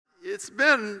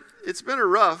it's been a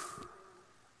rough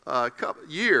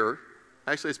year.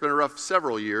 Actually, it's been a rough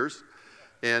several years,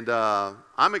 and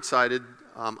I'm excited.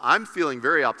 I'm feeling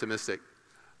very optimistic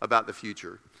about the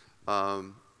future.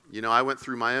 I went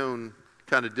through my own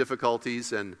kind of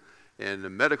difficulties and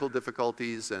medical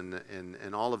difficulties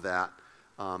and all of that,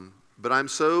 but I'm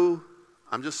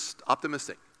just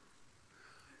optimistic.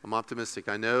 I'm optimistic.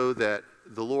 I know that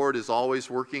the Lord is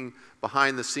always working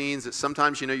behind the scenes. That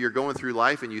sometimes, you're going through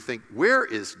life and you think, where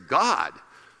is God?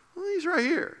 Well, He's right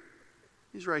here.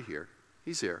 He's right here.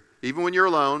 He's here. Even when you're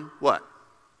alone, what?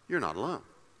 You're not alone.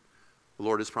 The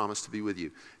Lord has promised to be with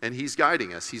you. And He's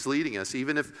guiding us. He's leading us,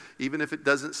 even if it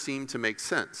doesn't seem to make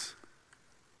sense.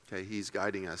 Okay, He's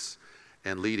guiding us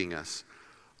and leading us.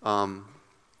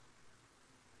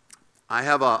 I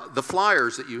have the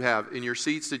flyers that you have in your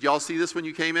seats. Did y'all see this when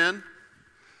you came in?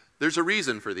 There's a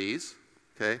reason for these,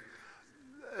 okay?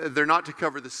 They're not to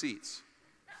cover the seats,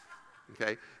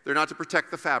 okay? They're not to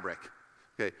protect the fabric,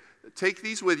 okay? Take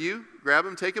these with you. Grab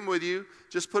them, take them with you.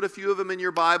 Just put a few of them in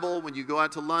your Bible. When you go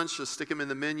out to lunch, just stick them in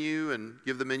the menu and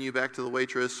give the menu back to the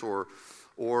waitress, or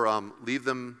leave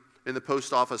them in the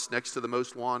post office next to the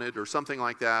most wanted or something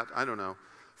like that. I don't know.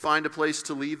 Find a place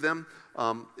to leave them.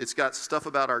 It's got stuff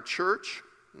about our church,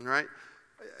 all right?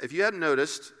 If you hadn't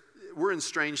noticed, we're in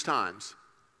strange times.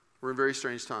 We're in very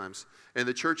strange times. And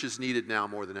the church is needed now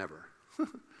more than ever.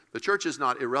 The church is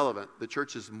not irrelevant. The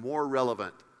church is more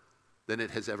relevant than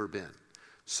it has ever been.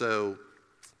 So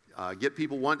get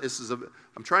people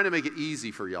I'm trying to make it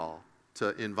easy for y'all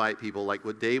to invite people, like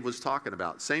what Dave was talking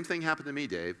about. Same thing happened to me,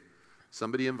 Dave.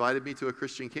 Somebody invited me to a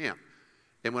Christian camp.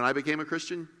 And when I became a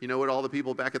Christian, you know what all the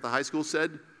people back at the high school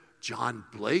said? John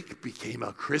Blake became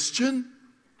a Christian?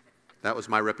 That was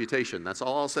my reputation. That's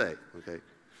all I'll say, okay?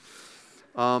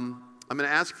 I'm going to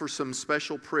ask for some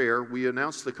special prayer. We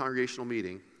announced the congregational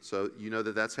meeting, so you know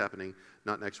that that's happening,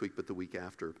 not next week, but the week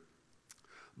after.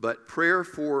 But prayer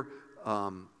for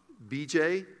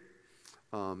BJ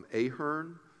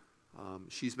Ahern.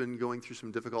 She's been going through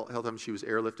some difficult health times. She was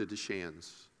airlifted to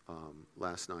Shands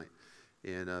last night.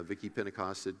 And Vicki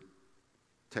Pentecost had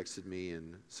texted me,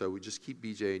 and so we just keep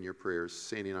BJ in your prayers.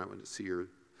 Sandy and I went to see her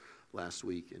last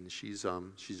week, and she's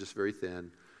just very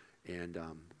thin, and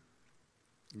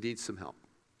needs some help.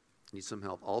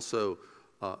 Also,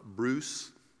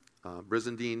 Bruce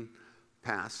Brizendine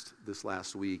passed this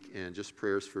last week, and just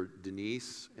prayers for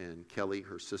Denise and Kelly,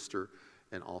 her sister,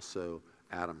 and also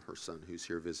Adam, her son, who's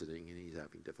here visiting, and he's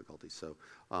having difficulty. So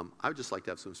I would just like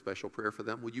to have some special prayer for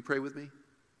them. Would you pray with me?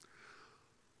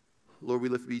 Lord, we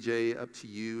lift BJ up to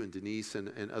you and Denise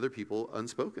and other people,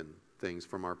 unspoken things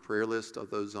from our prayer list, of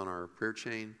those on our prayer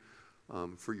chain,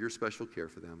 for your special care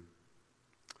for them.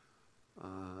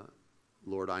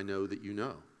 Lord, I know that you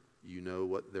know. You know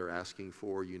what they're asking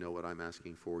for. You know what I'm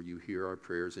asking for. You hear our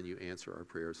prayers and you answer our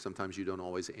prayers. Sometimes you don't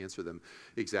always answer them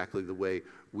exactly the way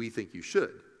we think you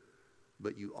should,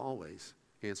 but you always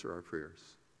answer our prayers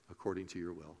according to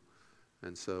your will.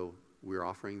 And so we're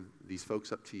offering these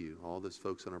folks up to you, all those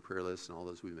folks on our prayer list and all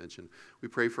those we mentioned. We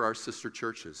pray for our sister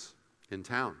churches in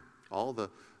town, all the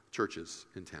churches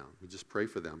in town. We just pray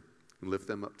for them and lift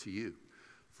them up to you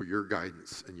for your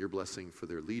guidance and your blessing for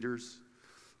their leaders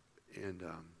and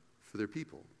for their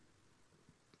people.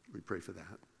 We pray for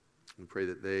that. We pray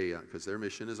that they, because their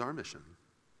mission is our mission.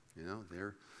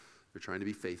 They're trying to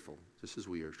be faithful, just as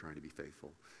we are trying to be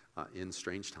faithful in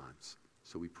strange times.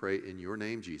 So we pray in your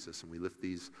name, Jesus, and we lift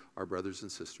our brothers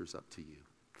and sisters, up to you.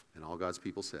 And all God's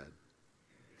people said,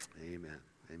 amen,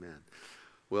 amen.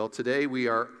 Well, today we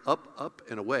are up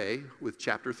and away with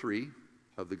chapter 3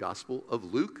 of the Gospel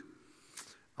of Luke.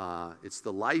 It's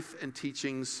the life and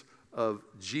teachings of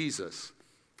Jesus.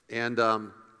 And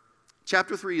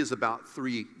chapter 3 is about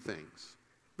three things.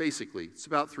 Basically, it's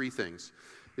about three things.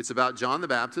 It's about John the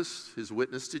Baptist, his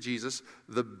witness to Jesus,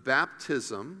 the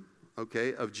baptism,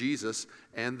 of Jesus,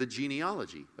 and the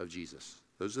genealogy of Jesus.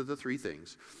 Those are the three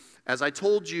things. As I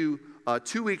told you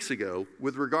 2 weeks ago,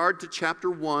 with regard to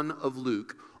chapter 1 of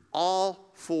Luke,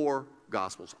 all four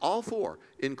Gospels, all four,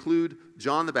 include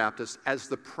John the Baptist as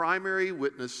the primary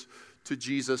witness to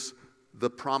Jesus, the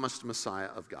promised Messiah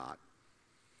of God.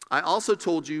 I also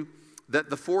told you that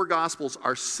the four Gospels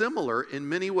are similar in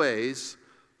many ways,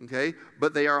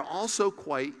 but they are also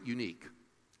quite unique,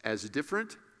 as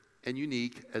different and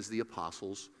unique as the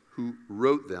apostles who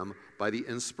wrote them by the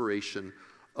inspiration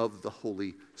of the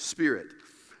Holy Spirit.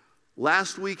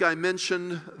 Last week I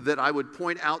mentioned that I would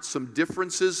point out some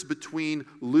differences between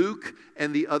Luke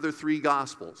and the other three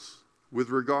Gospels with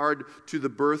regard to the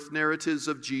birth narratives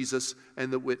of Jesus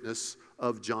and the witness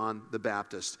of John the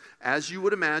Baptist. As you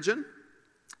would imagine,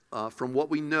 from what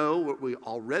we know, what we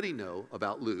already know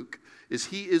about Luke, is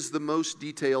he is the most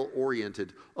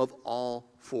detail-oriented of all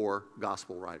four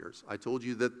gospel writers. I told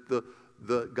you that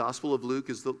the Gospel of Luke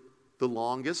is the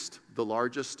longest, the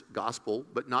largest gospel,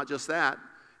 but not just that,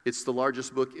 it's the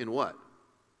largest book in what?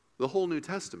 The whole New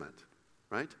Testament,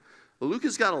 right? Well, Luke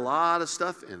has got a lot of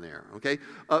stuff in there, okay?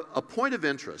 A point of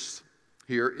interest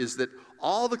here is that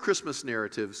all the Christmas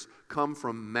narratives come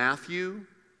from Matthew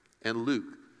and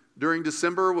Luke. During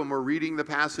December, when we're reading the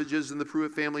passages, and the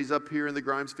Pruitt family's up here, and the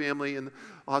Grimes family, and the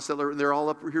Hostetler, and they're all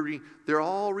up here reading, they're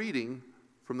all reading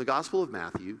from the Gospel of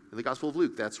Matthew and the Gospel of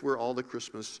Luke. That's where all the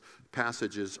Christmas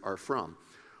passages are from.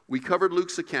 We covered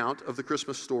Luke's account of the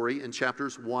Christmas story in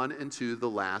chapters 1 and 2 the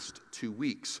last 2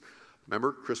 weeks.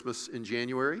 Remember Christmas in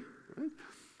January? Right?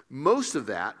 Most of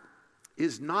that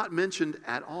is not mentioned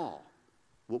at all.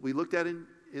 What we looked at in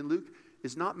Luke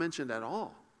is not mentioned at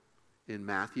all in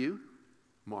Matthew,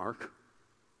 Mark,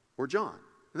 or John.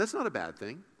 And that's not a bad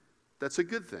thing. That's a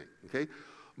good thing, okay?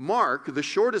 Mark, the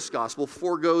shortest gospel,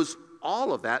 foregoes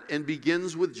all of that and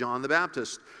begins with John the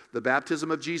Baptist. The baptism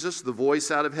of Jesus, the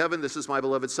voice out of heaven, this is my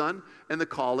beloved Son, and the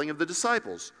calling of the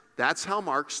disciples. That's how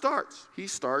Mark starts. He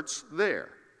starts there,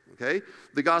 okay?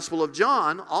 The Gospel of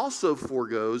John also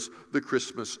foregoes the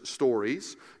Christmas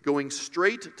stories, going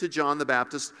straight to John the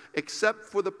Baptist, except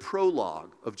for the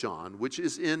prologue of John, which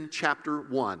is in chapter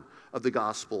 1 of the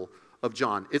Gospel of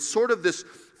John. It's sort of this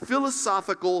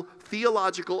philosophical,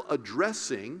 theological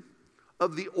addressing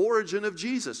of the origin of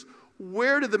Jesus.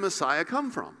 Where did the Messiah come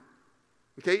from?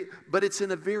 Okay, but it's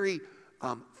in a very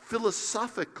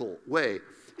philosophical way.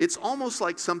 It's almost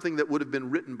like something that would have been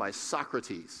written by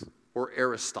Socrates or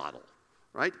Aristotle,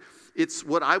 right? It's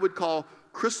what I would call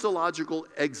Christological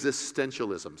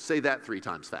existentialism. Say that 3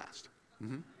 times fast.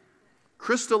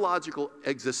 Christological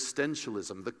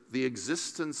existentialism, the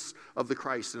existence of the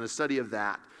Christ and a study of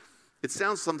that. It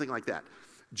sounds something like that.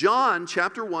 John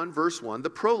chapter 1, verse 1, the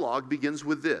prologue begins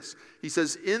with this. He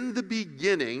says, in the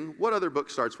beginning, what other book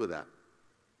starts with that?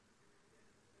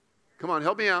 Come on,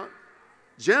 help me out.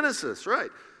 Genesis, right.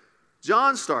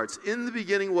 John starts, in the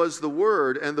beginning was the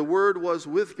Word, and the Word was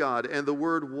with God, and the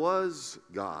Word was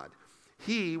God.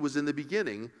 He was in the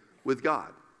beginning with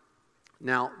God.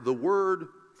 Now, the word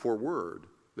for word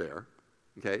there,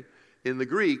 okay, in the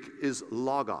Greek is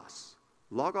logos.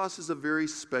 Logos is a very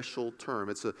special term.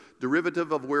 It's a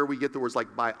derivative of where we get the words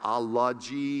like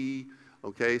biology,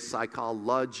 okay,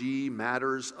 psychology,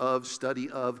 matters of, study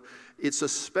of. It's a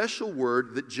special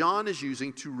word that John is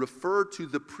using to refer to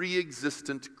the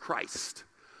pre-existent Christ,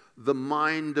 the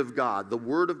mind of God, the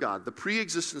Word of God, the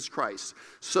pre-existence Christ.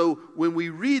 So when we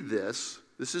read this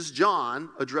is John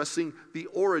addressing the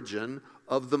origin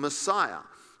of the Messiah.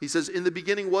 He says, in the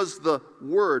beginning was the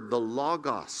Word, the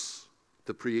Logos,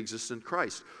 the pre-existent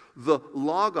Christ. The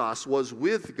Logos was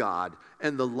with God,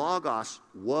 and the Logos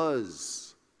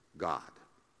was God.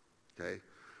 Okay?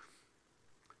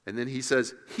 And then he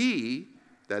says, he,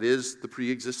 that is the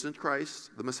pre-existent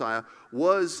Christ, the Messiah,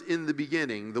 was in the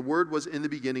beginning. The Word was in the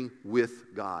beginning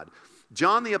with God.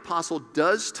 John the Apostle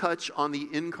does touch on the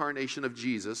incarnation of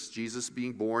Jesus, Jesus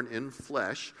being born in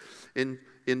flesh, in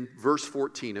verse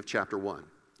 14 of chapter 1.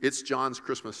 It's John's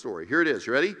Christmas story. Here it is.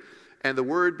 You ready? And the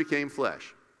Word became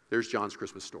flesh. There's John's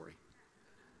Christmas story.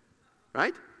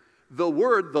 Right? The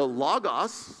Word, the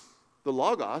Logos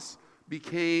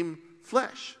became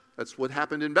flesh. That's what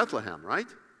happened in Bethlehem, right?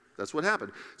 That's what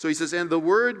happened. So he says, and the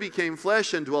Word became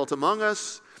flesh and dwelt among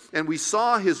us, and we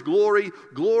saw his glory,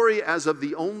 glory as of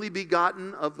the only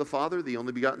begotten of the Father, the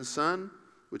only begotten Son,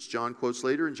 which John quotes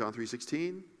later in John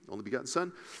 3:16, only begotten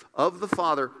Son, of the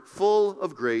Father, full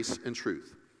of grace and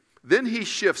truth. Then he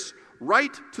shifts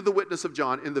right to the witness of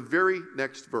John in the very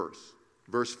next verse,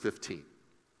 verse 15.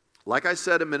 Like I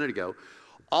said a minute ago,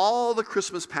 all the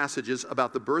Christmas passages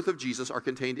about the birth of Jesus are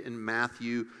contained in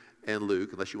Matthew and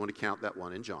Luke, unless you want to count that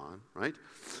one in John, right?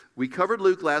 We covered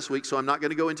Luke last week, so I'm not going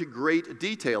to go into great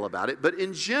detail about it. But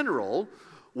in general,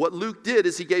 what Luke did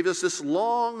is he gave us this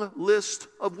long list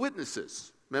of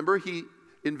witnesses. Remember, he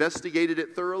investigated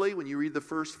it thoroughly. When you read the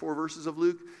first 4 verses of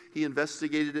Luke, he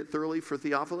investigated it thoroughly for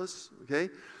Theophilus, okay?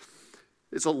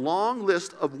 It's a long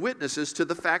list of witnesses to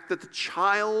the fact that the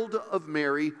child of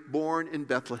Mary born in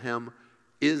Bethlehem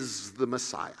is the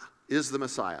Messiah,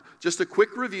 Just a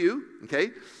quick review,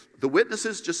 okay? The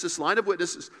witnesses, just this line of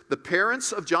witnesses, the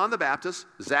parents of John the Baptist,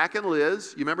 Zach and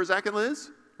Liz. You remember Zach and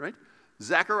Liz, right?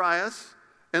 Zacharias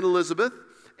and Elizabeth,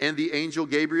 and the angel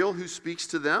Gabriel who speaks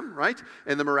to them, right?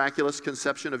 And the miraculous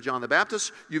conception of John the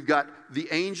Baptist. You've got the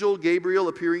angel Gabriel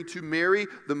appearing to Mary,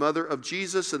 the mother of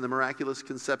Jesus, and the miraculous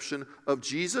conception of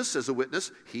Jesus as a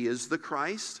witness. He is the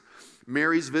Christ.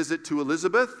 Mary's visit to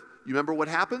Elizabeth, you remember what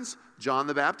happens? John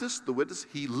the Baptist, the witness,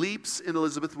 he leaps in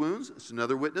Elizabeth's wombs. It's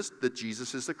another witness that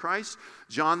Jesus is the Christ.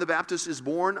 John the Baptist is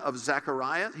born of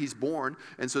Zacharias. He's born,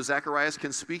 and so Zacharias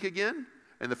can speak again.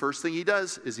 And the first thing he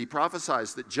does is he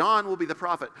prophesies that John will be the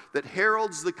prophet that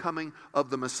heralds the coming of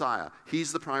the Messiah.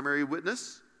 He's the primary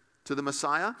witness to the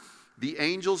Messiah. The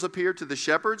angels appear to the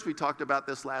shepherds. We talked about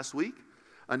this last week,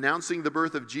 announcing the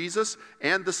birth of Jesus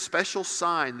and the special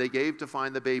sign they gave to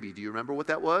find the baby. Do you remember what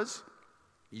that was?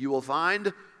 You will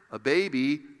find a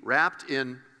baby wrapped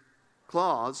in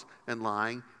cloths and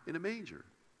lying in a manger.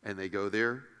 And they go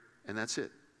there, and that's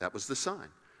it. That was the sign.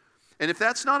 And if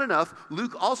that's not enough,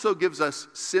 Luke also gives us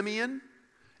Simeon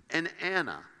and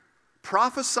Anna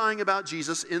prophesying about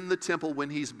Jesus in the temple when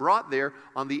he's brought there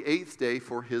on the 8th day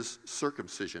for his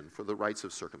circumcision, for the rites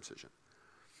of circumcision.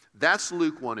 That's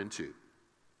Luke 1 and 2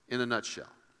 in a nutshell.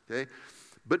 Okay?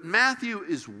 But Matthew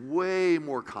is way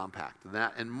more compact than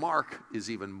that, and Mark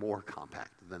is even more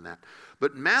compact than that.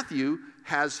 But Matthew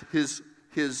has his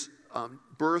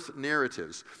birth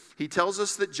narratives. He tells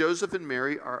us that Joseph and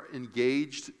Mary are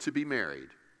engaged to be married,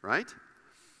 right?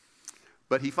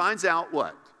 But he finds out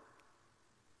what?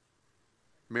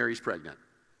 Mary's pregnant.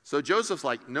 So Joseph's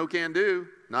like, no can do,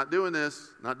 not doing this,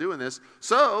 not doing this.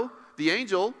 So the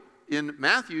angel in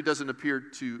Matthew doesn't appear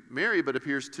to Mary, but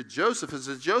appears to Joseph and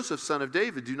says, Joseph, son of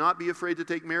David, do not be afraid to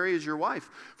take Mary as your wife,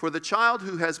 for the child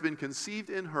who has been conceived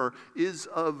in her is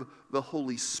of the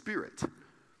Holy Spirit.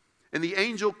 And the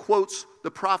angel quotes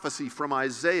the prophecy from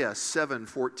Isaiah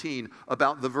 7:14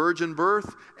 about the virgin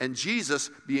birth and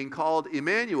Jesus being called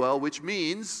Emmanuel, which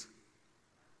means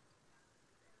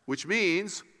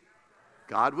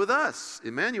God with us.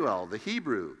 Emmanuel, the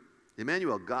Hebrew.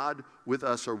 Emmanuel, God with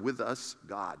us, or with us,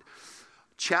 God.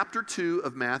 Chapter 2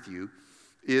 of Matthew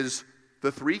is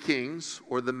the three kings,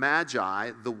 or the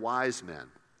Magi, the wise men.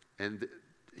 And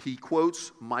he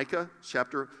quotes Micah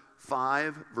chapter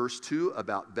 5, verse 2,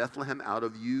 about Bethlehem, out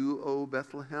of you, O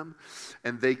Bethlehem.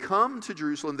 And they come to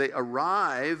Jerusalem, they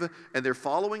arrive, and they're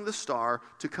following the star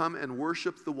to come and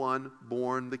worship the one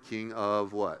born the king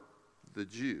of what? The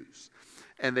Jews.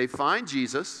 And they find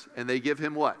Jesus, and they give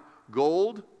him what?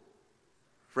 Gold,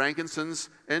 frankincense,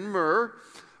 and myrrh.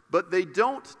 But they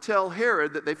don't tell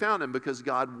Herod that they found him, because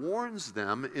God warns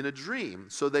them in a dream.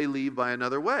 So they leave by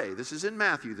another way. This is in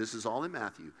Matthew. This is all in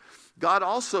Matthew. God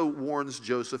also warns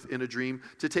Joseph in a dream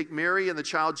to take Mary and the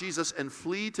child Jesus and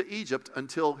flee to Egypt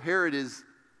until Herod is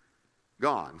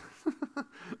gone.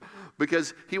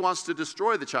 Because he wants to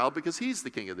destroy the child, because he's the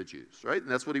king of the Jews, right?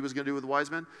 And that's what he was going to do with the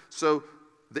wise men. So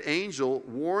the angel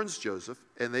warns Joseph,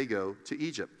 and they go to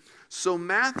Egypt. So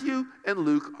Matthew and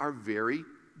Luke are very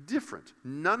different.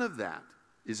 None of that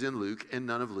is in Luke, and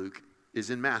none of Luke is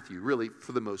in Matthew, really,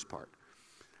 for the most part.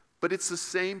 But it's the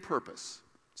same purpose.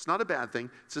 It's not a bad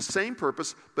thing. It's the same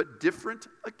purpose, but different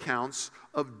accounts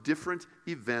of different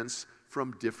events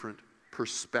from different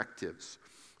perspectives.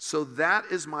 So that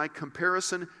is my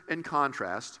comparison and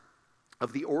contrast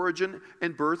of the origin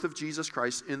and birth of Jesus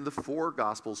Christ in the four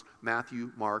Gospels,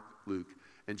 Matthew, Mark, Luke,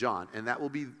 and John. And that will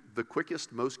be the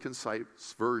quickest, most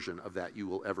concise version of that you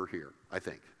will ever hear, I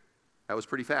think. That was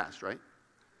pretty fast, right?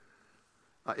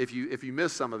 If you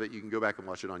missed some of it, you can go back and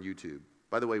watch it on YouTube.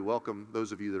 By the way, welcome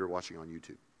those of you that are watching on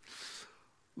YouTube.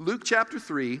 Luke chapter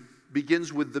 3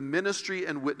 begins with the ministry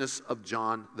and witness of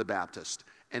John the Baptist.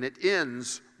 And it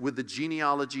ends with the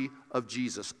genealogy of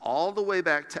Jesus, all the way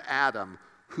back to Adam,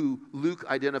 who Luke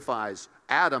identifies,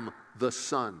 Adam, the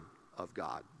Son of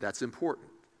God. That's important.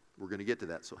 We're going to get to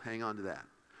that, so hang on to that.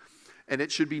 And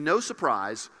it should be no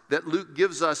surprise that Luke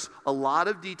gives us a lot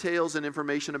of details and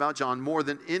information about John, more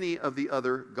than any of the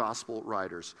other gospel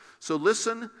writers. So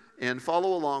listen and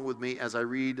follow along with me as I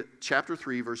read chapter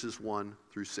 3, verses 1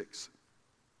 through 6.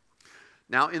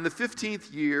 Now, in the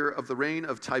 15th year of the reign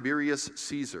of Tiberius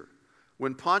Caesar,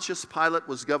 when Pontius Pilate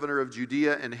was governor of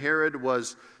Judea and Herod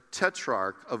was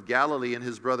tetrarch of Galilee, and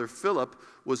his brother Philip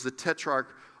was the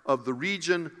tetrarch of the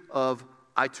region of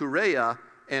Iturea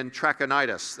and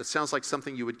Trachonitis. That sounds like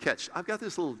something you would catch. I've got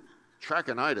this little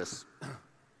trachonitis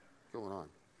going on.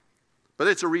 But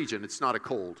it's a region. It's not a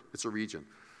cold. It's a region.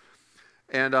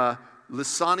 And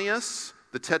Lysanias,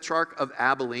 the tetrarch of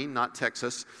Abilene, not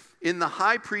Texas, in the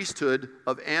high priesthood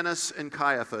of Annas and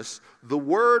Caiaphas, the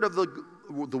word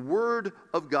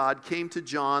of God came to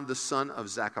John, the son of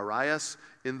Zacharias,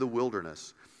 in the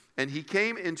wilderness. And he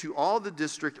came into all the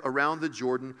district around the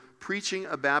Jordan, preaching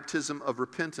a baptism of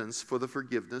repentance for the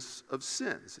forgiveness of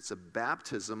sins. It's a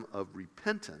baptism of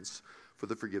repentance for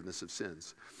the forgiveness of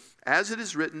sins. As it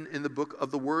is written in the book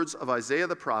of the words of Isaiah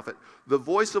the prophet, the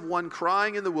voice of one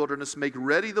crying in the wilderness, make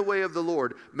ready the way of the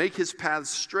Lord, make his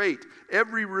paths straight.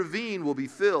 Every ravine will be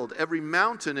filled, every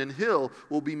mountain and hill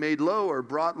will be made low or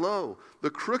brought low.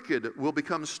 The crooked will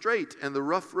become straight and the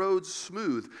rough roads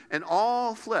smooth, and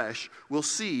all flesh will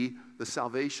see the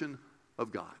salvation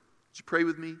of God. Would you pray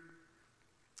with me?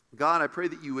 God, I pray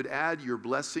that you would add your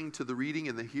blessing to the reading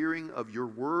and the hearing of your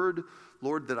word,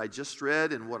 Lord, that I just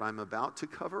read and what I'm about to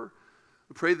cover.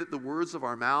 We pray that the words of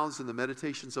our mouths and the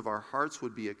meditations of our hearts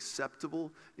would be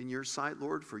acceptable in your sight,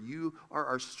 Lord, for you are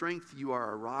our strength, you are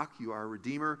our rock, you are our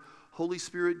redeemer. Holy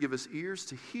Spirit, give us ears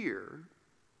to hear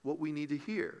what we need to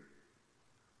hear,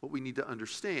 what we need to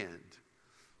understand,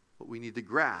 what we need to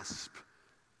grasp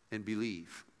and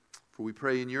believe. For we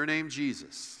pray in your name,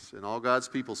 Jesus, and all God's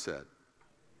people said.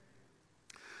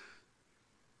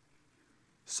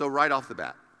 So right off the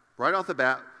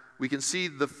bat, we can see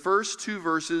the first two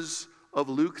verses of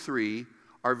Luke 3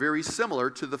 are very similar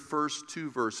to the first two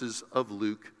verses of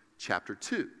Luke chapter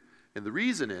 2. And the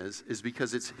reason is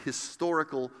because it's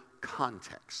historical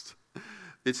context.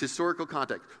 It's historical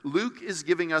context. Luke is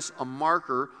giving us a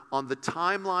marker on the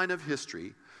timeline of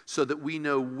history so that we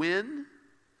know when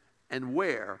and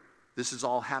where this is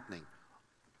all happening.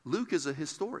 Luke is a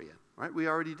historian, right? We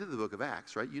already did the book of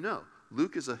Acts, right? You know,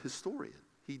 Luke is a historian.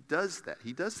 He does that.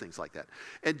 He does things like that.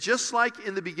 And just like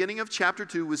in the beginning of chapter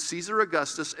 2 with Caesar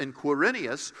Augustus and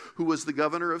Quirinius, who was the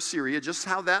governor of Syria, just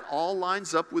how that all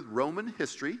lines up with Roman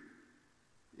history.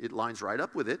 It lines right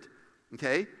up with it.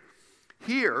 Okay?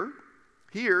 Here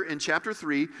in chapter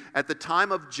 3, at the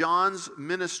time of John's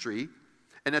ministry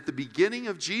and at the beginning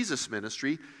of Jesus'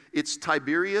 ministry, it's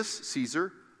Tiberius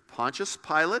Caesar, Pontius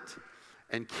Pilate,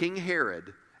 and King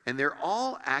Herod. And they're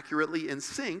all accurately in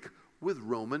sync with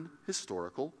Roman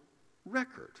historical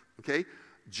record. Okay?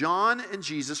 John and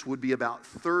Jesus would be about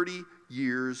 30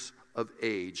 years of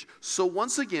age. So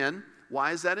once again,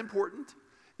 why is that important?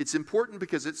 It's important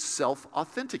because it's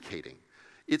self-authenticating.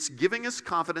 It's giving us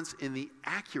confidence in the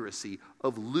accuracy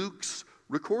of Luke's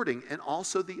recording and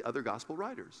also the other gospel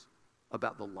writers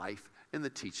about the life and the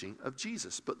teaching of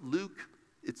Jesus. But Luke,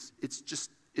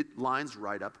 it lines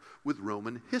right up with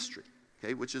Roman history.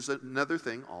 Okay, which is another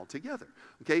thing altogether.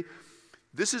 Okay,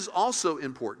 this is also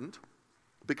important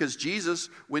because Jesus,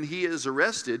 when he is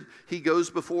arrested, he goes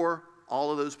before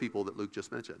all of those people that Luke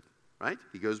just mentioned, right?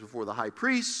 He goes before the high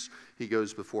priests, he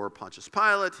goes before Pontius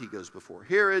Pilate, he goes before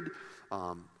Herod,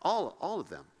 all of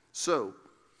them. So,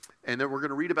 and then we're going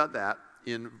to read about that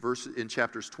in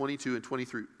chapters 22 and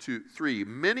 23,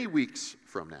 many weeks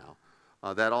from now.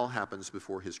 That all happens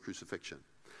before his crucifixion.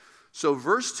 So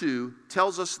verse 2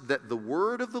 tells us that the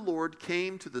word of the Lord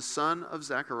came to the son of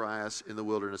Zacharias in the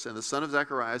wilderness. And the son of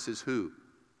Zacharias is who?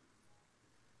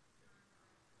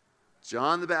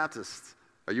 John the Baptist.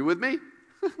 Are you with me?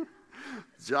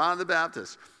 John the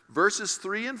Baptist. Verses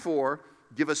 3 and 4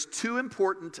 give us two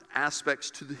important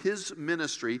aspects to his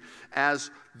ministry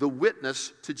as the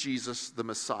witness to Jesus the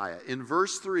Messiah. In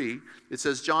verse 3, it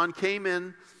says, John came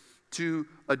in to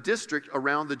a district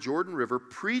around the Jordan River,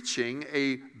 preaching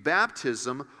a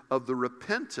baptism of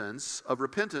repentance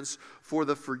for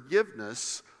the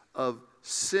forgiveness of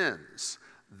sins.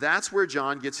 That's where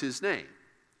John gets his name.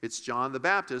 It's John the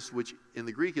Baptist, which in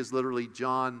the Greek is literally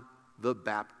John the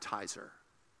Baptizer.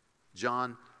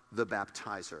 John the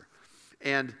Baptizer.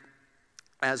 And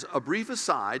as a brief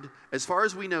aside, as far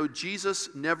as we know, Jesus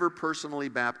never personally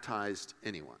baptized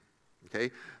anyone.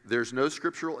 Okay? There's no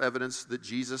scriptural evidence that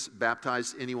Jesus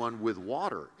baptized anyone with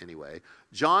water anyway.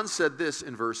 John said this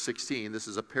in verse 16. This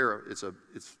is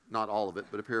it's not all of it,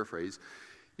 but a paraphrase.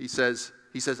 John says,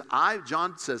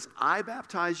 I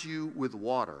baptize you with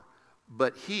water,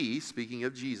 but he, speaking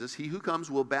of Jesus, he who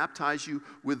comes will baptize you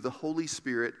with the Holy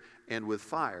Spirit and with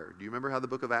fire. Do you remember how the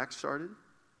book of Acts started?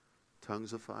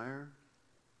 Tongues of fire.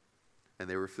 And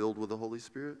they were filled with the Holy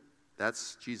Spirit.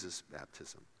 That's Jesus'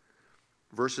 baptism.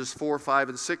 Verses 4, 5,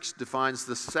 and 6 defines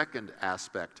the second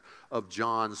aspect of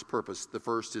John's purpose. The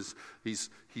first is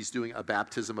he's doing a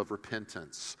baptism of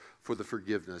repentance for the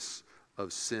forgiveness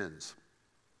of sins.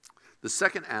 The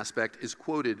second aspect is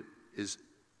quoted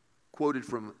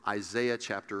from Isaiah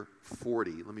chapter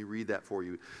 40. Let me read that for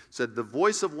you. It said, the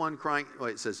voice of one crying,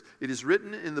 it says, it is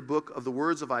written in the book of the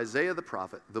words of Isaiah the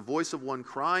prophet, the voice of one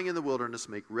crying in the wilderness,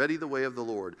 make ready the way of the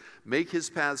Lord. Make his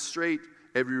paths straight.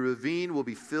 Every ravine will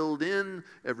be filled in.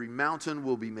 Every mountain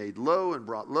will be made low and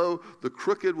brought low. The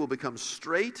crooked will become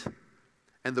straight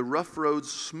and the rough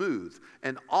roads smooth.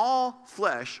 And all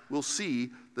flesh will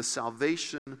see the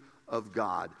salvation of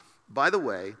God. By the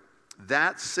way,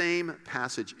 that same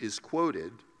passage is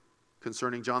quoted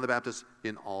concerning John the Baptist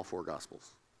in all four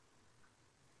Gospels.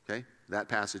 Okay? That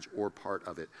passage or part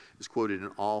of it is quoted in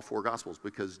all four Gospels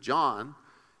because John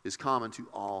is common to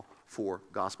all four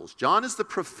Gospels. John is the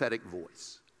prophetic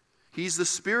voice. He's the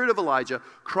spirit of Elijah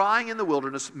crying in the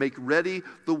wilderness, make ready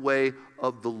the way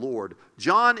of the Lord.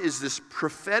 John is this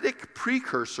prophetic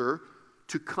precursor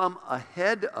to come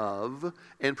ahead of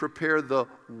and prepare the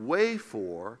way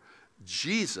for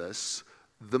Jesus,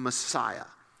 the Messiah.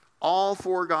 All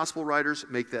four gospel writers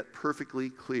make that perfectly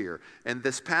clear. And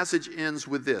this passage ends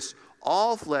with this: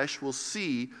 all flesh will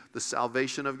see the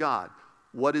salvation of God.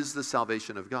 What is the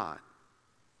salvation of God?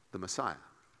 The Messiah,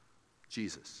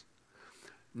 Jesus.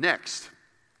 Next,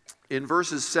 in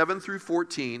verses 7 through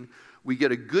 14, we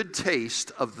get a good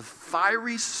taste of the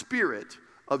fiery spirit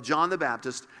of John the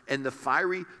Baptist and the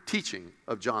fiery teaching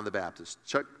of John the Baptist.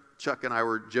 Chuck and I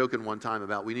were joking one time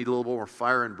about we need a little more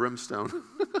fire and brimstone.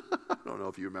 I don't know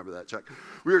if you remember that, Chuck.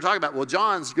 We were talking about, well,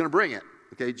 John's going to bring it.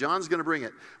 Okay, John's going to bring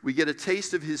it. We get a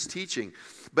taste of his teaching.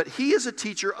 But he is a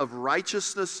teacher of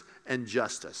righteousness and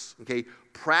justice. Okay,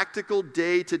 practical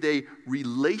day-to-day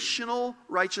relational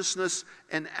righteousness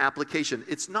and application.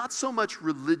 It's not so much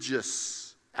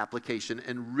religious application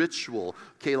and ritual,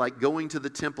 okay, like going to the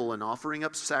temple and offering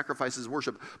up sacrifices and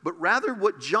worship, but rather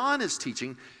what John is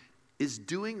teaching is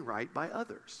doing right by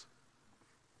others.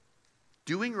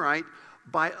 Doing right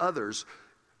by others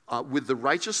with the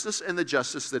righteousness and the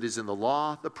justice that is in the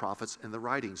law, the prophets, and the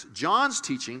writings. John's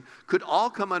teaching could all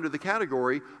come under the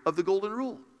category of the golden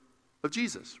rule of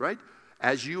Jesus, right?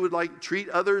 As you would like treat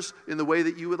others in the way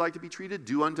that you would like to be treated,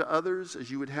 do unto others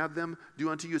as you would have them do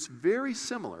unto you. It's very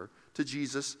similar to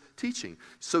Jesus' teaching.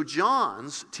 So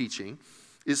John's teaching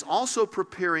is also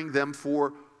preparing them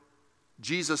for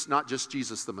Jesus, not just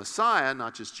Jesus the Messiah,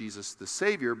 not just Jesus the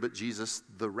Savior, but Jesus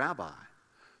the Rabbi.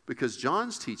 Because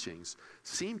John's teachings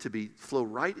seem to flow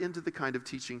right into the kind of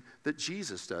teaching that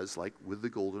Jesus does, like with the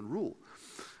golden rule.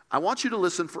 I want you to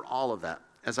listen for all of that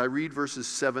as I read verses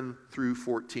 7 through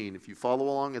 14. If you follow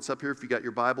along, it's up here. If you got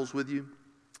your Bibles with you,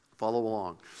 follow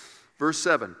along. Verse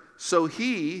 7, so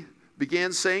he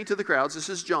began saying to the crowds, this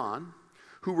is John,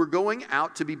 who were going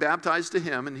out to be baptized to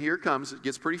him, and here it comes, it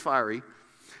gets pretty fiery.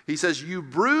 He says, you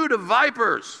brood of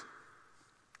vipers.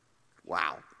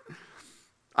 Wow.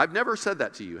 I've never said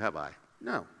that to you, have I?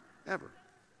 No, ever.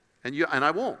 And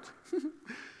I won't.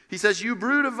 He says, you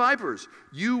brood of vipers,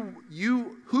 you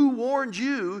who warned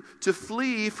you to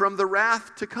flee from the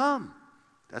wrath to come.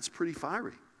 That's pretty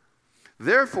fiery.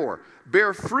 Therefore,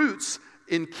 bear fruits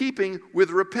in keeping with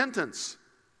repentance.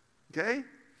 Okay?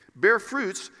 Bear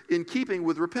fruits in keeping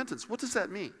with repentance. What does that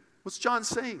mean? What's John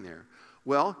saying there?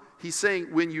 Well, he's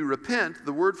saying when you repent,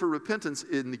 the word for repentance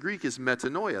in the Greek is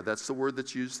metanoia. That's the word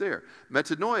that's used there.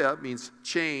 Metanoia means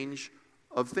change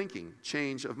of thinking,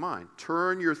 change of mind.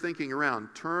 Turn your thinking around.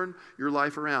 Turn your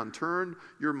life around. Turn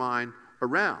your mind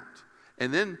around.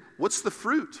 And then what's the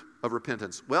fruit of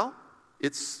repentance? Well,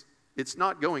 it's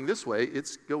not going this way.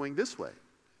 It's going this way.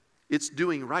 It's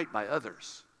doing right by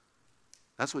others.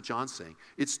 That's what John's saying.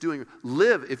 It's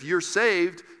live. If you're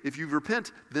saved, if you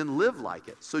repent, then live like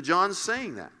it. So John's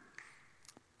saying that.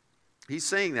 He's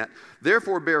saying that.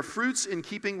 Therefore, bear fruits in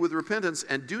keeping with repentance,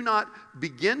 and do not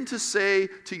begin to say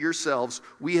to yourselves,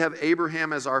 we have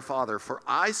Abraham as our father. For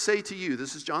I say to you,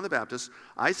 this is John the Baptist,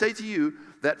 I say to you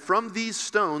that from these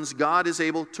stones God is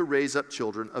able to raise up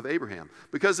children of Abraham.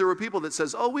 Because there were people that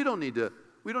says, oh, we don't need to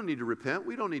repent.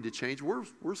 We don't need to change.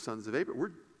 We're sons of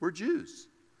Abraham. We're Jews.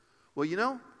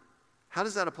 Well, how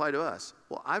does that apply to us?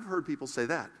 Well, I've heard people say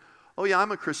that. Oh, yeah,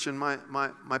 I'm a Christian.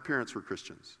 My parents were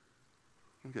Christians.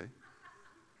 Okay.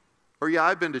 Or, yeah,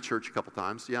 I've been to church a couple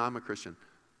times. Yeah, I'm a Christian.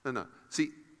 No. See,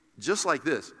 just like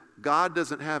this, God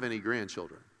doesn't have any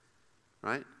grandchildren,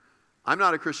 right? I'm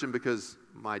not a Christian because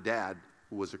my dad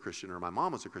was a Christian or my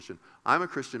mom was a Christian. I'm a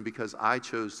Christian because I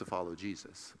chose to follow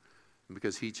Jesus and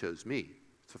because he chose me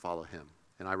to follow him.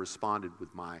 And I responded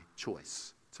with my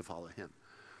choice to follow him.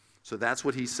 So that's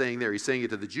what he's saying there. He's saying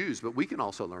it to the Jews, but we can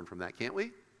also learn from that, can't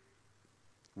we?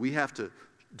 We have to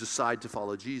decide to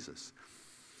follow Jesus.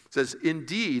 It says,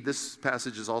 indeed, this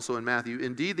passage is also in Matthew,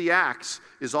 indeed the axe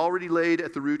is already laid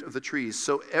at the root of the trees.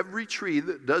 So every tree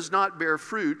that does not bear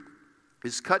fruit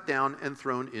is cut down and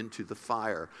thrown into the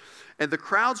fire. And the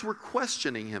crowds were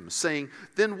questioning him, saying,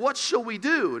 then what shall we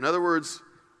do? In other words,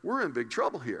 we're in big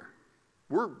trouble here.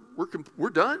 We're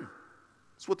done.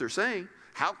 That's what they're saying.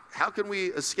 How can we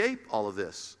escape all of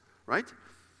this, right?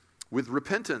 With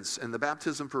repentance and the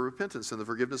baptism for repentance and the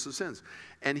forgiveness of sins.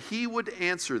 And he would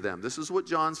answer them. This is what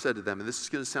John said to them. And this is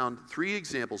going to sound, 3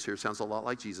 examples here, sounds a lot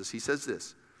like Jesus. He says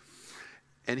this.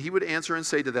 And he would answer and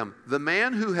say to them, the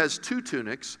man who has 2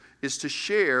 tunics is to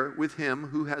share with him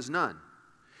who has none,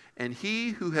 and he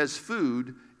who has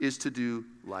food is to do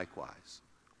likewise.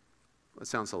 That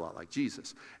sounds a lot like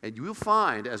Jesus. And you will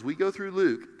find, as we go through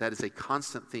Luke, that is a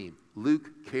constant theme.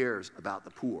 Luke cares about the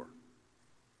poor.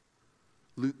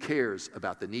 Luke cares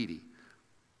about the needy.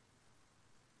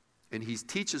 And he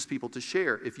teaches people to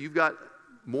share. If you've got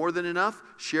more than enough,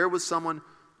 share with someone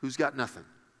who's got nothing.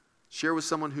 Share with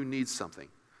someone who needs something.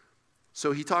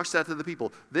 So he talks that to the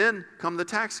people. Then come the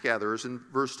tax gatherers in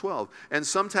verse 12. And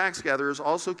some tax gatherers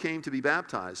also came to be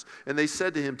baptized. And they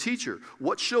said to him, Teacher,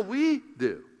 what shall we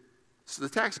do? So the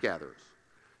tax gatherers.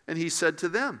 And he said to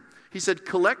them, he said,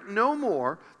 collect no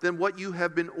more than what you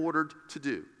have been ordered to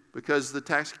do. Because the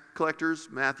tax collectors,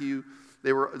 Matthew,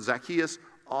 Zacchaeus,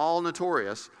 all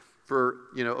notorious for,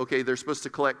 okay, they're supposed to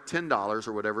collect $10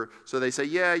 or whatever. So they say,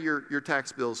 yeah, your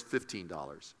tax bill's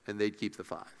 $15. And they'd keep the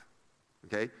 5.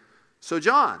 Okay? So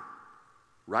John,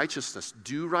 righteousness,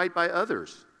 do right by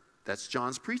others. That's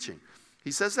John's preaching.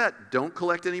 He says that. Don't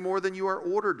collect any more than you are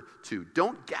ordered to.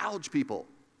 Don't gouge people.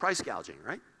 Price gouging,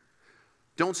 right?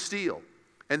 Don't steal.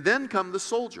 And then come the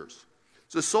soldiers.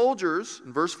 So the soldiers,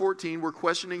 in verse 14, were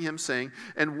questioning him, saying,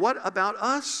 and what about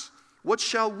us? What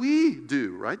shall we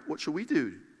do, right? What shall we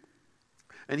do?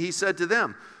 And he said to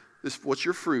them, what's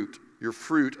your fruit? Your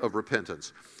fruit of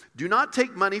repentance. Do not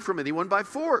take money from anyone by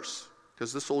force.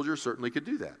 Because the soldiers certainly could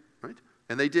do that, right?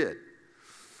 And they did.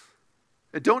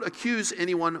 And don't accuse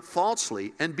anyone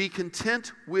falsely, and be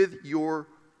content with your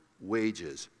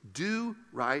wages. Do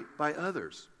right by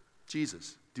others.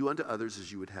 Jesus, do unto others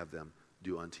as you would have them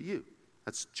do unto you.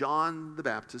 That's John the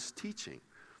Baptist's teaching.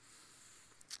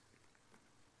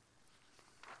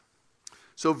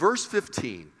 So verse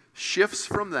 15 shifts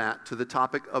from that to the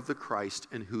topic of the Christ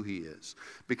and who he is.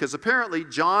 Because apparently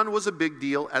John was a big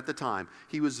deal at the time.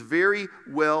 He was very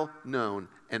well known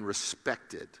and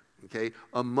respected, okay,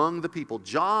 among the people.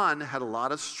 John had a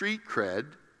lot of street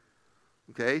cred,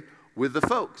 okay, with the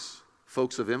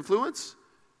folks of influence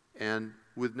and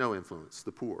with no influence,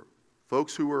 the poor.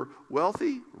 Folks who were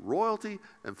wealthy, royalty,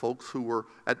 and folks who were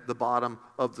at the bottom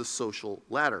of the social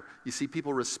ladder. You see,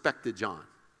 people respected John.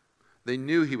 They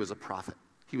knew he was a prophet.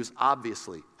 He was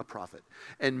obviously a prophet.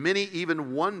 And many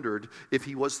even wondered if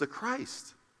he was the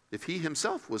Christ, if he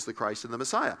himself was the Christ and the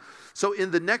Messiah. So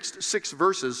in the next 6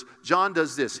 verses, John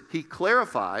does this. He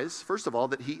clarifies, first of all,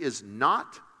 that he is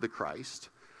not the Christ,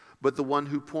 but the one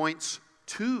who points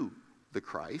to the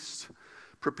Christ,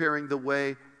 preparing the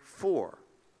way for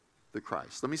the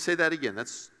Christ. Let me say that again.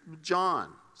 That's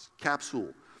John's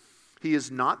capsule. He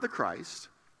is not the Christ,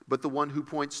 but the one who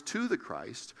points to the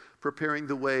Christ, preparing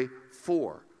the way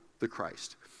for the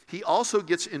Christ. He also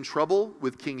gets in trouble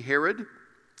with King Herod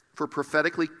for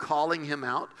prophetically calling him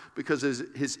out because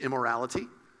of his immorality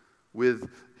with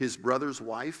his brother's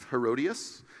wife,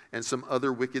 Herodias, and some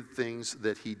other wicked things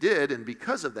that he did. And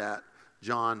because of that,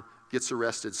 John gets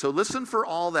arrested. So listen for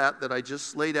all that I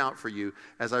just laid out for you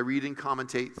as I read and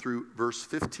commentate through verse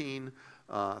 15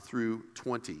 through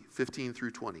 20. 15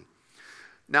 through 20.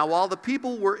 Now, while the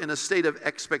people were in a state of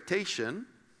expectation,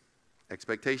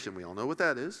 we all know what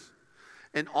that is,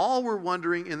 and all were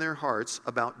wondering in their hearts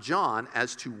about John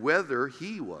as to whether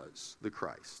he was the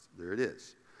Christ. There it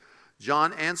is.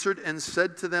 John answered and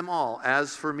said to them all,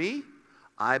 as for me,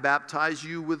 I baptize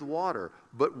you with water,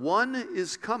 but one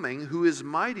is coming who is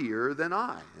mightier than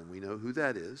I, and we know who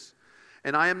that is.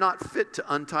 And I am not fit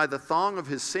to untie the thong of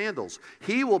his sandals.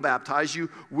 He will baptize you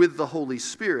with the Holy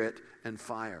Spirit and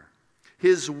fire.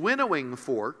 His winnowing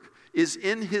fork is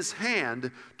in his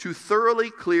hand to thoroughly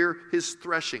clear his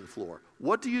threshing floor.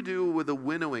 What do you do with a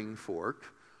winnowing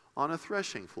fork on a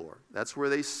threshing floor? That's where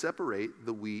they separate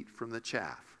the wheat from the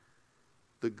chaff,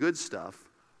 the good stuff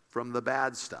from the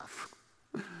bad stuff.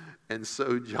 And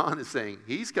so John is saying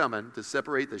he's coming to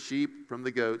separate the sheep from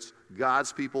the goats,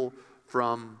 God's people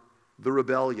from the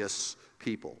rebellious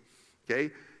people.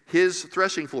 Okay? His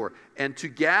threshing floor, and to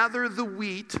gather the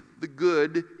wheat, the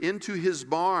good, into his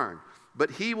barn.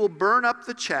 But he will burn up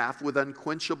the chaff with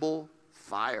unquenchable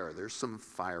fire. There's some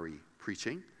fiery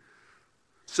preaching.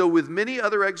 So with many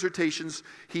other exhortations,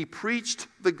 he preached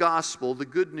the gospel, the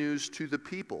good news, to the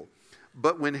people.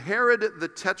 But when Herod the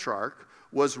Tetrarch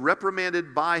was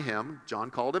reprimanded by him, John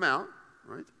called him out,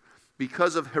 right?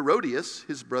 Because of Herodias,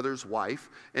 his brother's wife,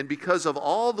 and because of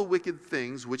all the wicked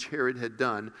things which Herod had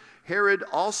done, Herod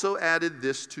also added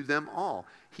this to them all.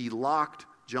 He locked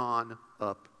John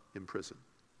up in prison.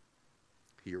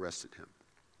 He arrested him.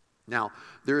 Now,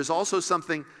 there is also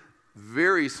something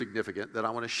very significant that I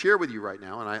want to share with you right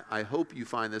now, and I hope you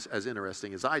find this as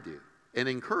interesting as I do. and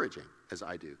encouraging as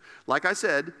I do. Like I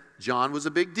said, John was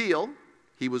a big deal.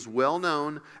 He was well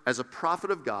known as a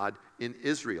prophet of God in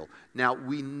Israel. Now,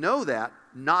 we know that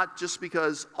not just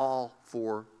because all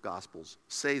four Gospels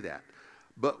say that,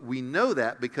 but we know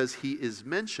that because he is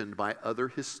mentioned by other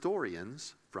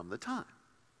historians from the time.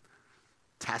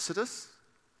 Tacitus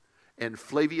and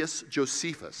Flavius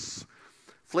Josephus.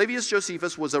 Flavius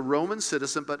Josephus was a Roman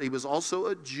citizen, but he was also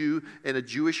a Jew and a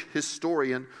Jewish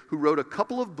historian who wrote a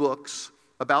couple of books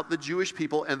about the Jewish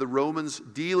people and the Romans'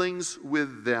 dealings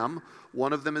with them.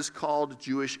 One of them is called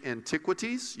Jewish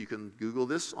Antiquities. You can Google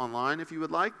this online if you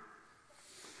would like.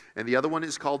 And the other one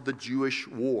is called The Jewish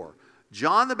War.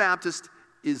 John the Baptist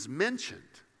is mentioned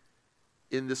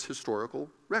in this historical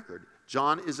record.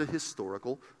 John is a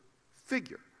historical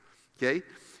figure. Okay?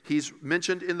 He's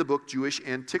mentioned in the book Jewish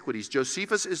Antiquities.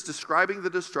 Josephus is describing the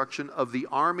destruction of the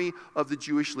army of the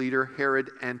Jewish leader Herod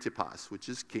Antipas, which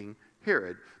is King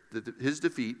Herod, his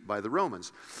defeat by the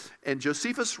Romans. And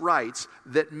Josephus writes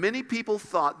that many people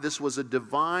thought this was a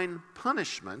divine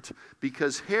punishment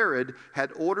because Herod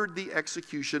had ordered the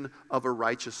execution of a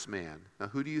righteous man. Now,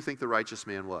 who do you think the righteous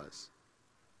man was?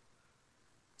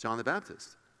 John the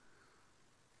Baptist.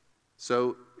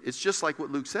 So it's just like what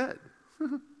Luke said.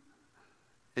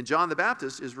 And John the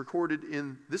Baptist is recorded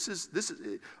in, this is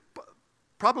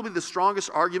probably the strongest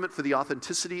argument for the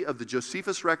authenticity of the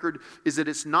Josephus record is that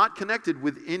it's not connected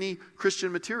with any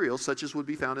Christian material such as would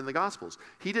be found in the Gospels.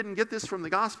 He didn't get this from the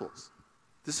Gospels.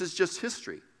 This is just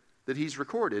history that he's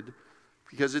recorded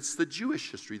because it's the Jewish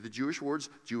history, the Jewish words,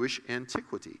 Jewish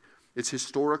antiquity. It's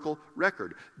historical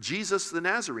record. Jesus the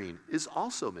Nazarene is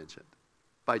also mentioned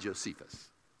by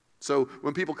Josephus. So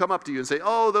when people come up to you and say,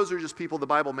 oh, those are just people the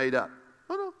Bible made up.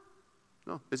 Oh,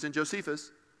 no, it's in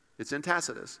Josephus. It's in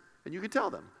Tacitus. And you can tell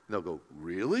them. And they'll go,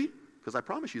 really? Because I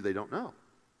promise you they don't know.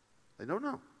 They don't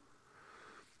know.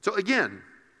 So again,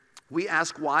 we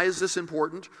ask, why is this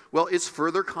important? Well, it's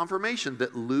further confirmation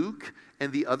that Luke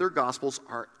and the other Gospels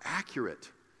are accurate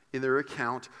in their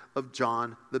account of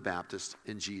John the Baptist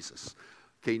and Jesus.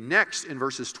 Okay, next in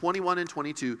verses 21 and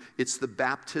 22, it's the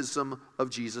baptism of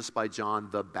Jesus by John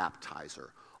the Baptizer.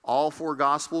 All four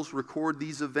Gospels record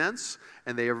these events,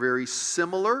 and they are very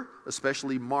similar,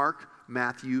 especially Mark,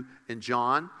 Matthew, and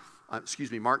John.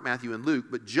 Mark, Matthew, and Luke.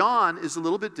 But John is a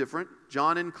little bit different.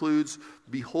 John includes,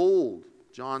 behold.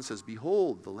 John says,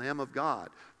 behold, the Lamb of God.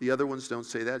 The other ones don't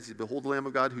say that. He says, behold, the Lamb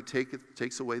of God who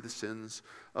takes away the sins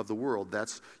of the world.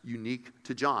 That's unique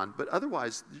to John. But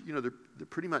otherwise, they're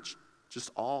pretty much just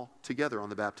all together on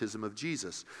the baptism of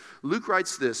Jesus. Luke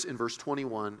writes this in verse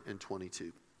 21 and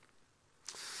 22.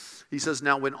 He says,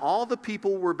 now when all the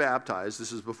people were baptized,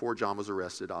 this is before John was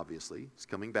arrested, obviously. He's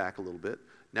coming back a little bit.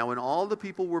 Now when all the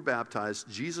people were baptized,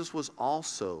 Jesus was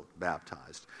also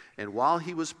baptized. And while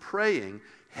he was praying,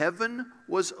 heaven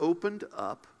was opened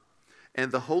up,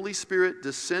 and the Holy Spirit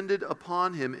descended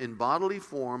upon him in bodily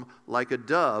form like a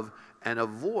dove, and a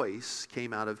voice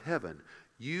came out of heaven.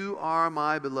 You are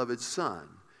my beloved Son.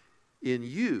 In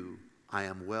you I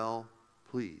am well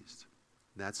pleased.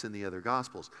 That's in the other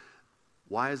Gospels.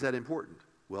 Why is that important?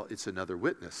 Well, it's another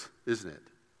witness, isn't it?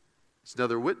 It's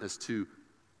another witness to,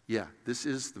 this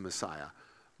is the Messiah.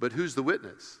 But who's the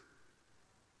witness?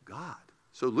 God.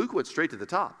 So Luke went straight to the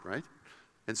top, right?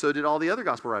 And so did all the other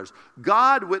gospel writers.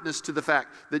 God witnessed to the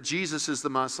fact that Jesus is the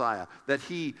Messiah, that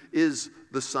he is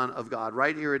the Son of God.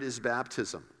 Right here it is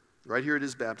baptism. Right here it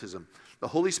is baptism. The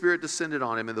Holy Spirit descended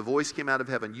on him, and the voice came out of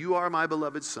heaven. You are my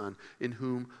beloved Son, in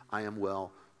whom I am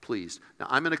well pleased. Now,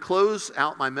 I'm going to close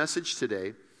out my message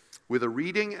today with a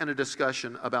reading and a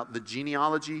discussion about the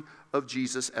genealogy of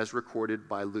Jesus as recorded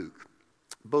by Luke.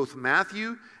 Both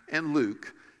Matthew and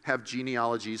Luke have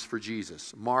genealogies for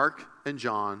Jesus. Mark and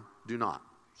John do not.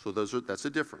 So that's a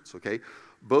difference, okay?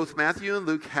 Both Matthew and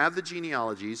Luke have the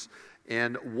genealogies,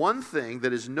 and one thing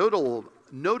that is notable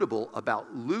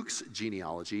about Luke's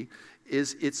genealogy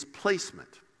is its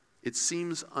placement. It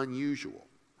seems unusual,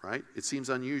 right? It seems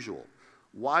unusual.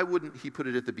 Why wouldn't he put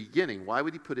it at the beginning? Why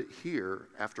would he put it here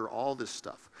after all this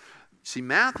stuff? See,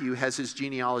 Matthew has his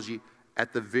genealogy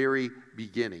at the very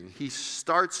beginning. He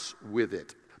starts with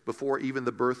it before even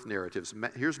the birth narratives.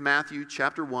 Here's Matthew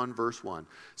chapter 1, verse 1. It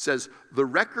says, the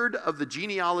record of the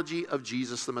genealogy of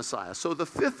Jesus the Messiah. So the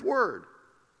fifth word,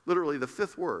 literally the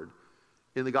fifth word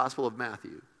in the Gospel of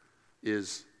Matthew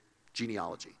is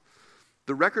genealogy.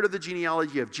 The record of the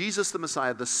genealogy of Jesus the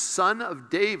Messiah, the son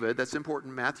of David. That's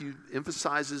important. Matthew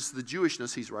emphasizes the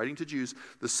Jewishness. He's writing to Jews.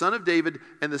 The son of David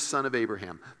and the son of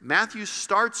Abraham. Matthew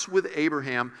starts with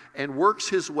Abraham and works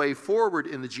his way forward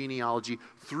in the genealogy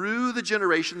through the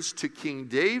generations to King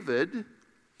David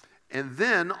and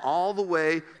then all the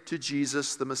way to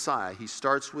Jesus the Messiah. He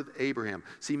starts with Abraham.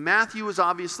 See, Matthew is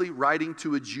obviously writing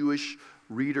to a Jewish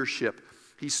readership.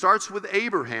 He starts with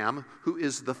Abraham, who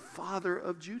is the father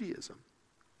of Judaism.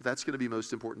 That's going to be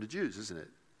most important to Jews, isn't it?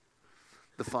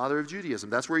 The father of Judaism.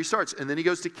 That's where he starts. And then he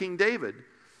goes to King David,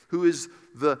 who is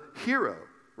the hero,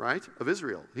 right, of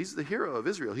Israel. He's the hero of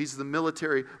Israel. He's the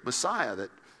military Messiah that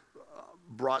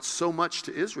brought so much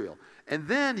to Israel. And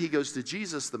then he goes to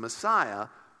Jesus, the Messiah,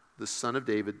 the son of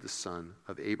David, the son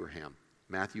of Abraham.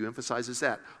 Matthew emphasizes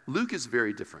that. Luke is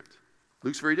very different.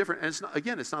 Luke's very different.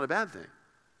 And it's not a bad thing.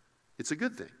 It's a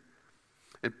good thing.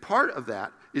 And part of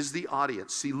that is the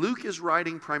audience. See, Luke is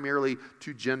writing primarily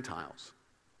to Gentiles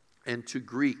and to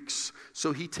Greeks.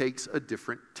 So he takes a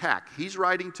different tack. He's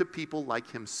writing to people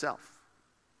like himself.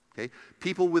 Okay?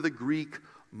 People with a Greek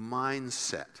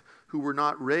mindset who were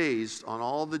not raised on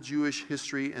all the Jewish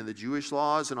history and the Jewish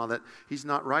laws and all that. He's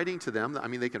not writing to them. I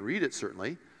mean, they can read it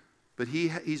certainly, but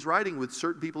he's writing with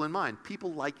certain people in mind.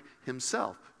 People like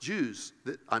himself, Gentiles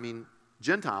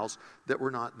that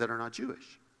are not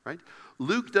Jewish, right?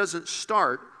 Luke doesn't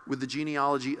start with the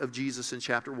genealogy of Jesus in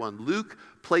chapter 1. Luke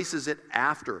places it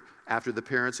after the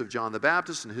parents of John the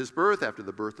Baptist and his birth, after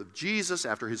the birth of Jesus,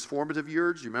 after his formative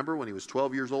years. You remember when he was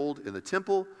 12 years old in the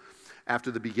temple?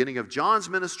 After the beginning of John's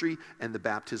ministry and the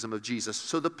baptism of Jesus.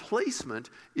 So the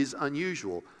placement is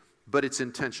unusual, but it's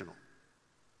intentional.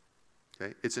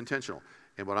 Okay? It's intentional.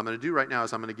 And what I'm going to do right now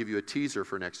is I'm going to give you a teaser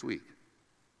for next week.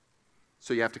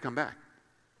 So you have to come back.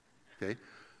 Okay?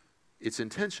 It's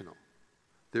intentional.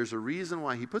 There's a reason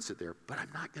why he puts it there, but I'm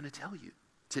not going to tell you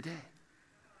today.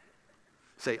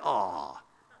 Say, I'll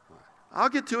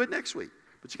get to it next week,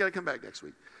 but you got to come back next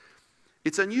week.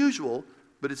 It's unusual,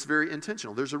 but it's very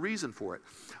intentional. There's a reason for it.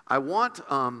 I want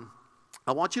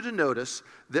you to notice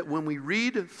that when we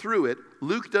read through it,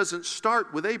 Luke doesn't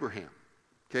start with Abraham,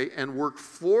 okay, and work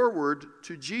forward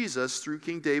to Jesus through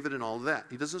King David and all of that.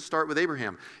 He doesn't start with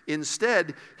Abraham.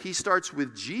 Instead, he starts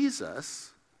with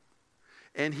Jesus,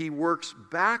 and he works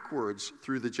backwards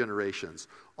through the generations,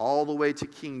 all the way to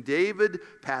King David,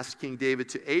 past King David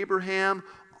to Abraham,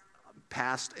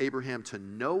 past Abraham to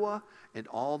Noah, and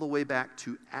all the way back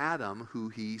to Adam, who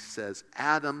he says,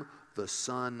 Adam, the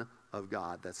son of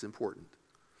God. That's important.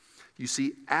 You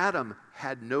see, Adam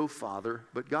had no father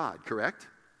but God, correct?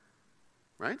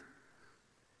 Right?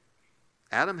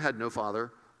 Adam had no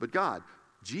father but God.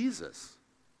 Jesus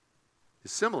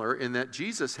is similar in that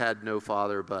Jesus had no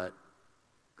father but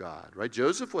God, right?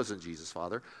 Joseph wasn't Jesus'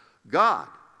 father. God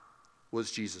was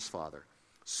Jesus' father.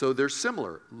 So they're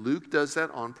similar. Luke does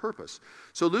that on purpose.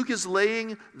 So Luke is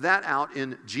laying that out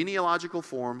in genealogical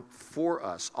form for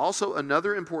us. Also,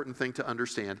 another important thing to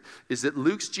understand is that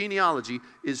Luke's genealogy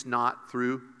is not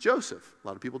through Joseph. A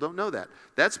lot of people don't know that.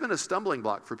 That's been a stumbling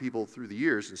block for people through the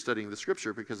years in studying the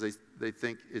scripture because they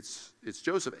think it's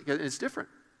Joseph. And it's different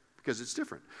because it's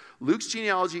different. Luke's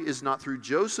genealogy is not through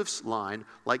Joseph's line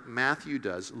like Matthew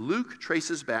does. Luke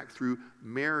traces back through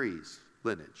Mary's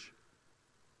lineage.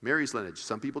 Mary's lineage.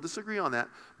 Some people disagree on that.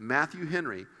 Matthew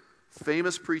Henry,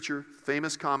 famous preacher,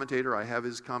 famous commentator. I have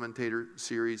his commentator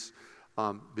series,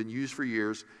 been used for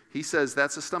years. He says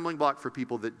that's a stumbling block for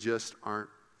people that just aren't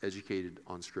educated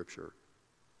on Scripture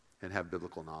and have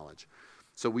biblical knowledge.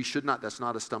 So we should not, that's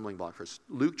not a stumbling block for us.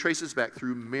 Luke traces back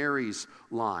through Mary's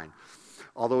line.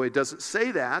 Although it doesn't say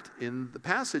that in the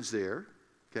passage there,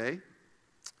 okay?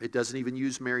 It doesn't even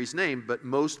use Mary's name, but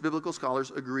most biblical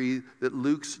scholars agree that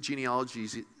Luke's genealogy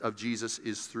of Jesus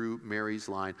is through Mary's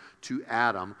line to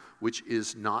Adam, which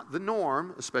is not the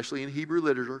norm, especially in Hebrew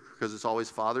literature, because it's always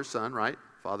father, son, right?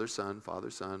 Father, son, father,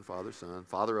 son, father, son,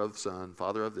 father of son,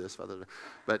 father of this, father of that.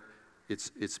 But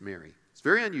it's Mary. It's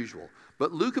very unusual.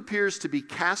 But Luke appears to be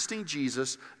casting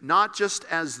Jesus not just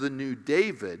as the new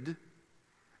David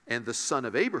and the son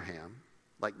of Abraham,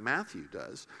 like Matthew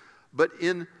does, but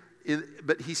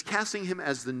he's casting him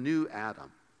as the new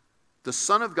Adam, the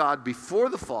Son of God before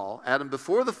the fall, Adam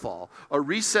before the fall, a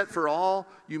reset for all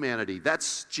humanity.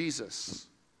 That's Jesus.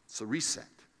 It's a reset,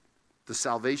 the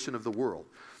salvation of the world.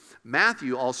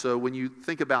 Matthew also, when you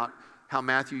think about how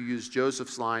Matthew used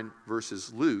Joseph's line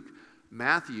versus Luke,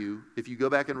 Matthew, if you go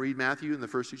back and read Matthew in the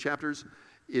first two chapters,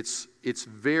 it's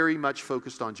very much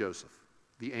focused on Joseph.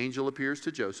 The angel appears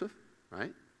to Joseph,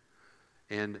 right?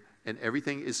 And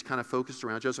everything is kind of focused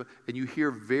around Joseph. And you hear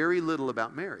very little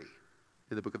about Mary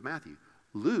in the book of Matthew.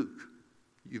 Luke,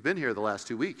 you've been here the last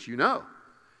 2 weeks. You know.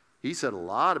 He said a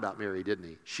lot about Mary, didn't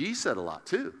he? She said a lot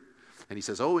too. And he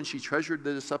says, and she treasured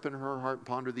this up in her heart and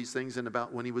pondered these things. And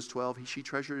about when he was 12, she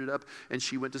treasured it up. And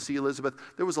she went to see Elizabeth.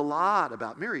 There was a lot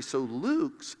about Mary. So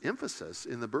Luke's emphasis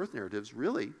in the birth narratives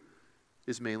really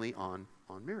is mainly on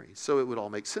on Mary. So it would all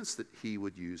make sense that he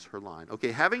would use her line.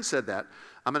 Okay, having said that,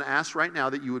 I'm going to ask right now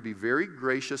that you would be very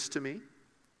gracious to me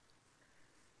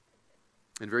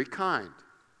and very kind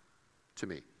to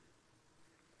me,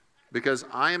 because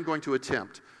I am going to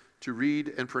attempt to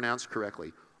read and pronounce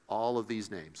correctly all of these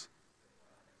names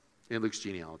in Luke's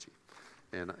genealogy.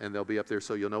 And they'll be up there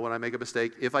so you'll know when I make a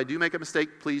mistake. If I do make a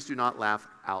mistake, please do not laugh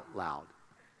out loud.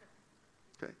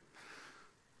 Okay.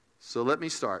 So let me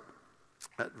start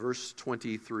at verse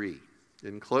 23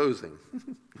 in closing.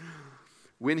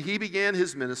 When he began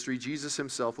his ministry, Jesus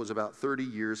himself was about 30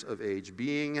 years of age,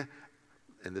 being,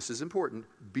 and this is important,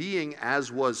 being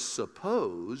as was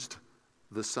supposed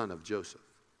the son of Joseph.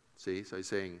 See, so he's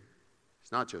saying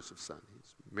he's not Joseph's son.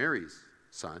 He's Mary's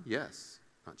son, yes,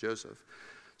 not Joseph.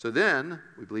 So then,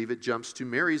 we believe it jumps to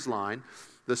Mary's line,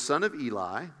 the son of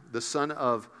Eli, the son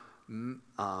of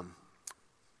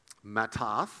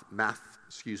Mattat,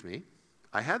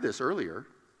 I had this earlier.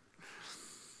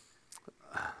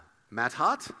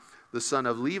 Mattat, the son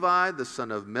of Levi, the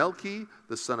son of Melchi,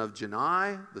 the son of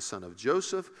Jannai, the son of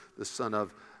Joseph, the son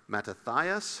of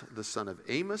Mattathias, the son of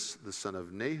Amos, the son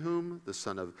of Nahum, the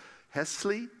son of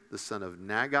Hesli, the son of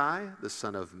Nagai, the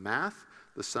son of Math,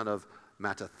 the son of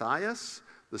Mattathias,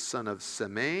 the son of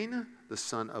Semain, the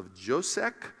son of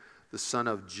Josek, the son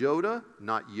of Joda,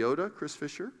 not Yoda, Chris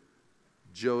Fisher,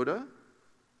 Joda,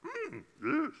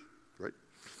 right?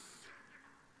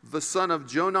 The son of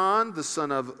Jonan, the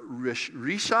son of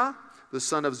Risha, the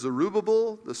son of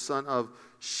Zerubbabel, the son of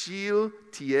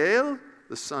Shealtiel,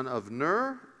 the son of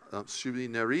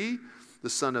Neri, the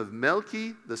son of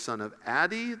Melchi, the son of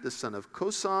Addi, the son of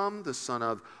Kosam, the son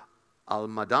of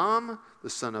Almadam, the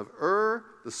son of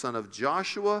the son of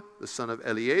Joshua, the son of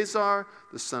Eleazar,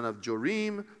 the son of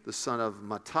Jorim, the son of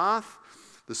Mattath,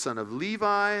 the son of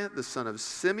Levi, the son of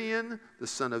Simeon, the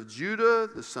son of Judah,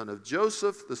 the son of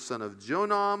Joseph, the son of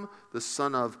Jonam, the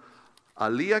son of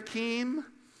Eliakim,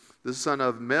 the son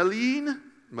of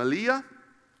Meliah,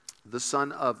 the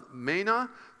son of Mena,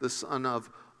 the son of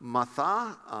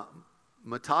Mattatha,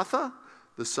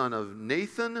 the son of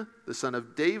Nathan, the son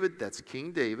of David, that's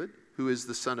King David, who is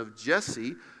the son of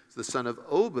Jesse, the son of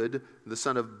Obed, the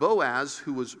son of Boaz,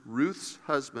 who was Ruth's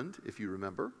husband, if you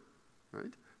remember,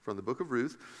 right, from the book of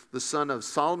Ruth, the son of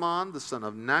Salmon, the son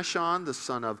of Nashon, the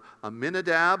son of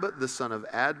Aminadab, the son of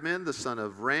Admin, the son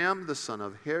of Ram, the son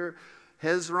of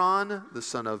Hezron, the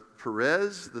son of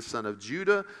Perez, the son of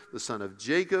Judah, the son of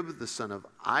Jacob, the son of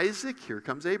Isaac, here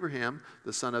comes Abraham,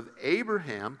 the son of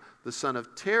Abraham, the son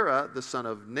of Terah, the son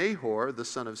of Nahor, the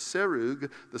son of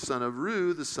Serug, the son of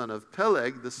Ru, the son of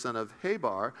Peleg, the son of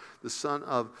Habar, the son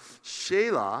of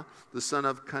Shelah, the son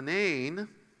of Canaan,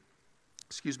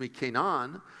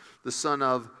 the son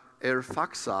of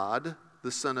Arphaxad,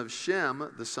 the son of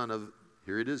Shem, the son of,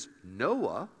 here it is,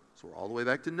 Noah, so we're all the way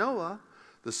back to Noah,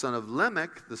 the son of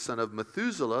Lamech, the son of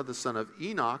Methuselah, the son of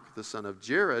Enoch, the son of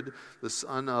Jared, the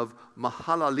son of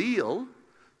Mahalaleel,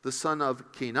 the son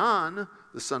of Canaan,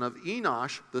 the son of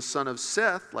Enosh, the son of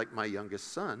Seth, like my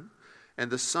youngest son, and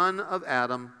the son of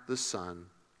Adam, the son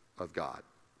of God.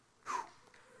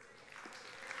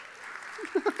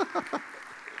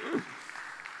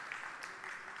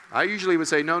 I usually would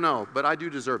say, no, but I do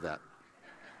deserve that.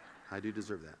 I do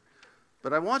deserve that.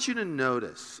 But I want you to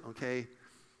notice, okay,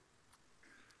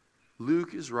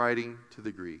 Luke is writing to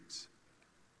the Greeks.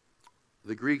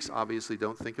 The Greeks obviously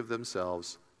don't think of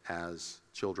themselves as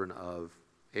children of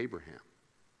Abraham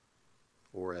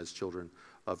or as children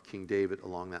of King David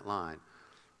along that line.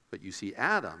 But you see,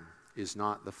 Adam is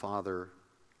not the father,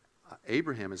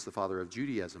 Abraham is the father of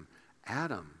Judaism.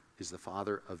 Adam is the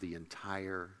father of the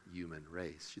entire human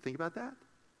race. You think about that?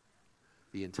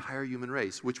 The entire human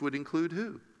race, which would include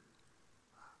who?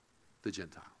 The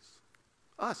Gentiles.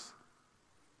 Us.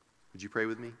 Would you pray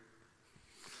with me?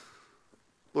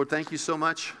 Lord, thank you so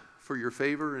much for your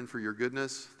favor and for your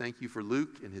goodness. Thank you for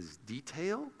Luke and his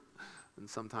detail. And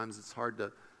sometimes it's hard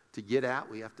to get at.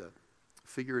 We have to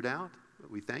figure it out.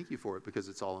 But we thank you for it because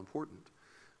it's all important.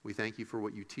 We thank you for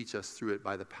what you teach us through it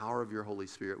by the power of your Holy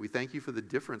Spirit. We thank you for the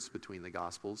difference between the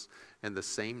Gospels and the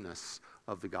sameness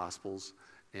of the Gospels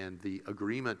and the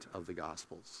agreement of the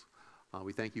Gospels.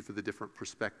 We thank you for the different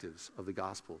perspectives of the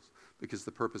Gospels because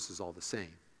the purpose is all the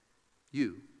same.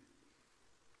 You,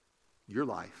 your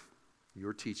life,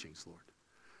 your teachings, Lord.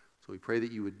 So we pray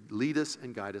that you would lead us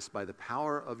and guide us by the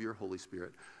power of your Holy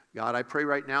Spirit. God, I pray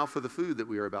right now for the food that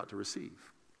we are about to receive.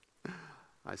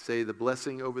 I say the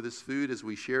blessing over this food as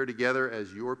we share together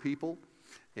as your people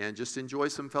and just enjoy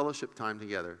some fellowship time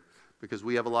together because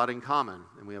we have a lot in common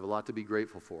and we have a lot to be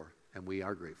grateful for, and we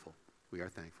are grateful. We are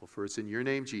thankful. For it's in your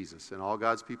name, Jesus, and all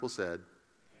God's people said,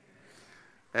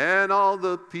 And all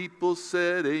the people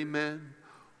said amen.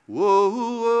 Whoa,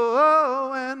 whoa,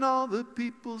 whoa, and all the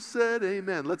people said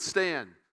amen. Let's stand.